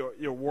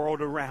 your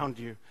world around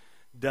you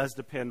does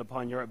depend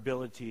upon your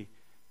ability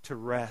to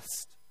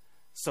rest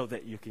so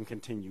that you can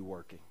continue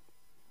working.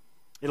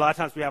 A lot of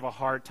times we have a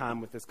hard time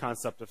with this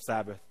concept of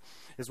Sabbath.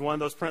 It's one of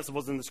those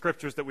principles in the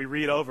scriptures that we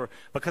read over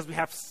because we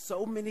have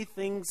so many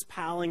things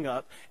piling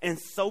up and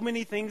so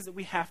many things that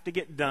we have to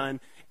get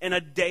done. And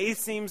a day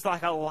seems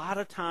like a lot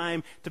of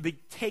time to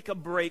take a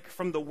break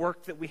from the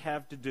work that we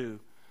have to do.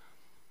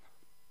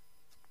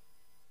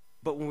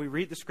 But when we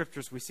read the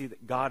scriptures, we see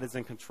that God is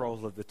in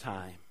control of the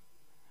time.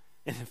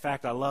 And in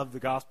fact, I love the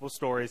gospel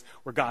stories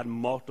where God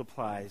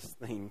multiplies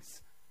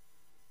things.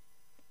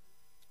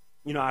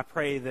 You know, I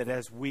pray that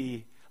as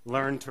we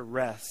learn to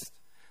rest,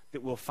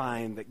 that we'll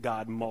find that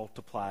God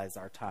multiplies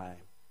our time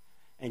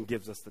and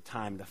gives us the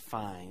time to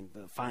find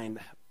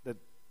the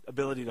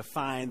ability to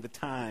find the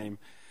time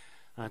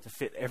to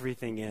fit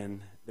everything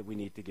in that we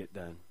need to get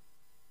done.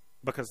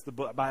 Because the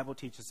Bible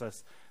teaches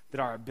us that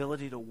our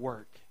ability to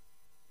work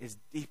is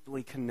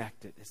deeply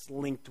connected. It's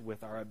linked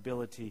with our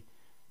ability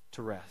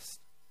to rest.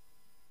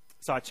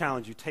 So I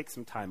challenge you, take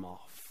some time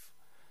off.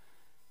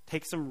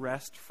 Take some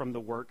rest from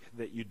the work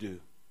that you do.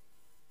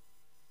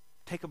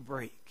 Take a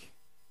break.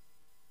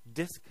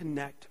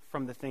 Disconnect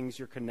from the things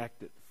you're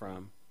connected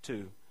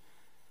to.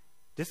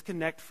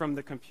 Disconnect from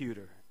the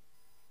computer.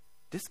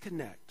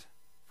 Disconnect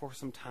for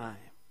some time.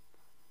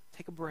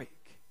 Take a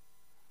break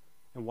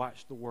and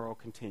watch the world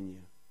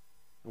continue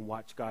and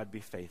watch God be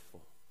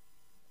faithful.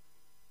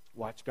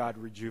 Watch God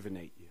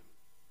rejuvenate you.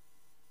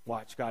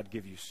 Watch God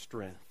give you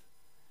strength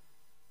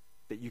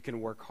that you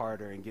can work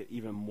harder and get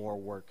even more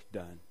work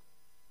done.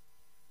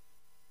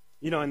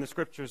 You know, in the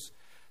scriptures,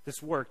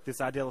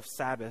 this idea of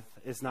Sabbath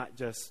is not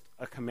just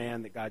a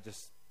command that God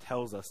just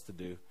tells us to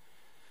do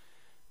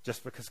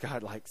just because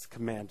God likes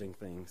commanding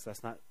things.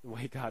 That's not the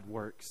way God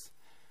works.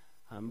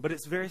 But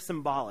it's very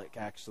symbolic,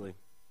 actually.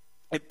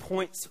 It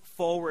points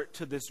forward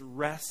to this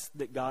rest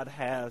that God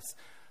has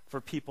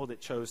for people that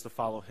chose to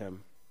follow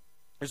him.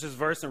 There's this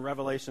verse in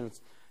Revelation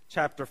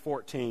chapter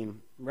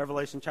 14.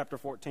 Revelation chapter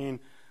 14,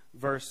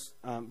 verse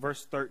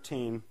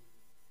 13.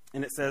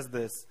 And it says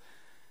this: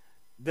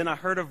 Then I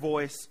heard a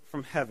voice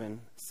from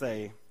heaven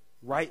say,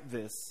 "Write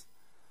this,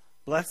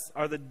 blessed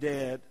are the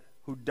dead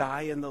who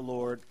die in the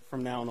Lord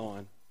from now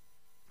on.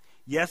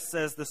 Yes,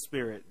 says the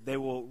Spirit, they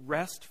will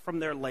rest from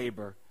their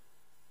labor,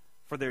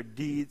 for their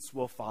deeds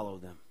will follow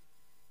them."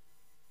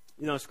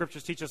 You know,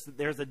 scriptures teach us that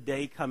there's a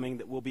day coming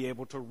that we'll be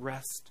able to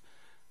rest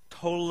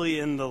totally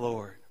in the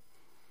Lord.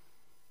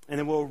 And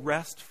then we'll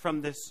rest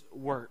from this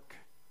work.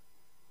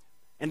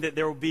 And that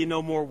there will be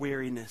no more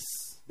weariness.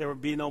 There will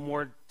be no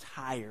more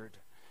tired.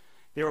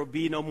 There will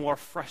be no more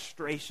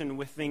frustration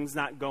with things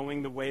not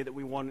going the way that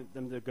we wanted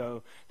them to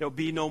go. There will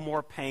be no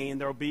more pain.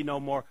 There will be no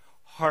more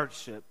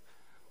hardship.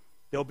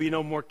 There will be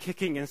no more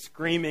kicking and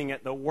screaming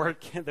at the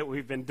work that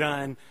we've been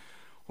done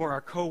or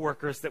our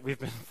coworkers that we've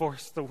been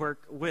forced to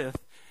work with.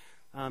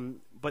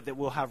 But that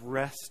we'll have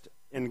rest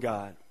in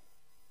God.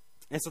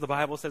 And so the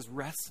Bible says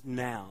rest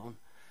now,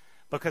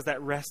 because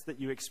that rest that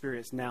you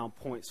experience now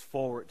points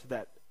forward to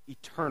that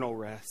eternal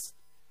rest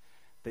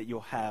that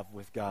you'll have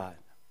with God.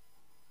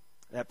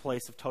 That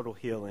place of total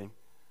healing,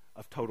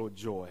 of total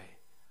joy,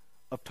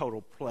 of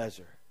total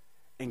pleasure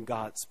in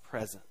God's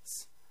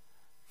presence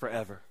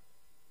forever.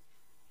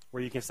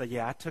 Where you can say,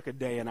 yeah, I took a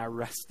day and I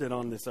rested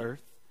on this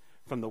earth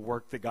from the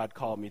work that God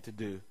called me to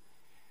do.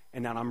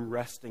 And now I'm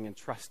resting and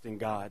trusting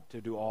God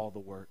to do all the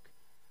work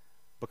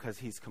because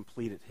he's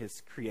completed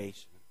his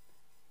creation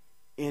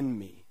in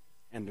me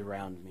and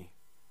around me.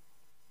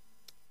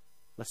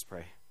 Let's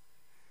pray.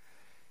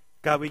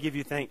 God, we give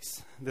you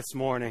thanks this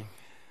morning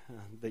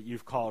that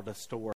you've called us to work.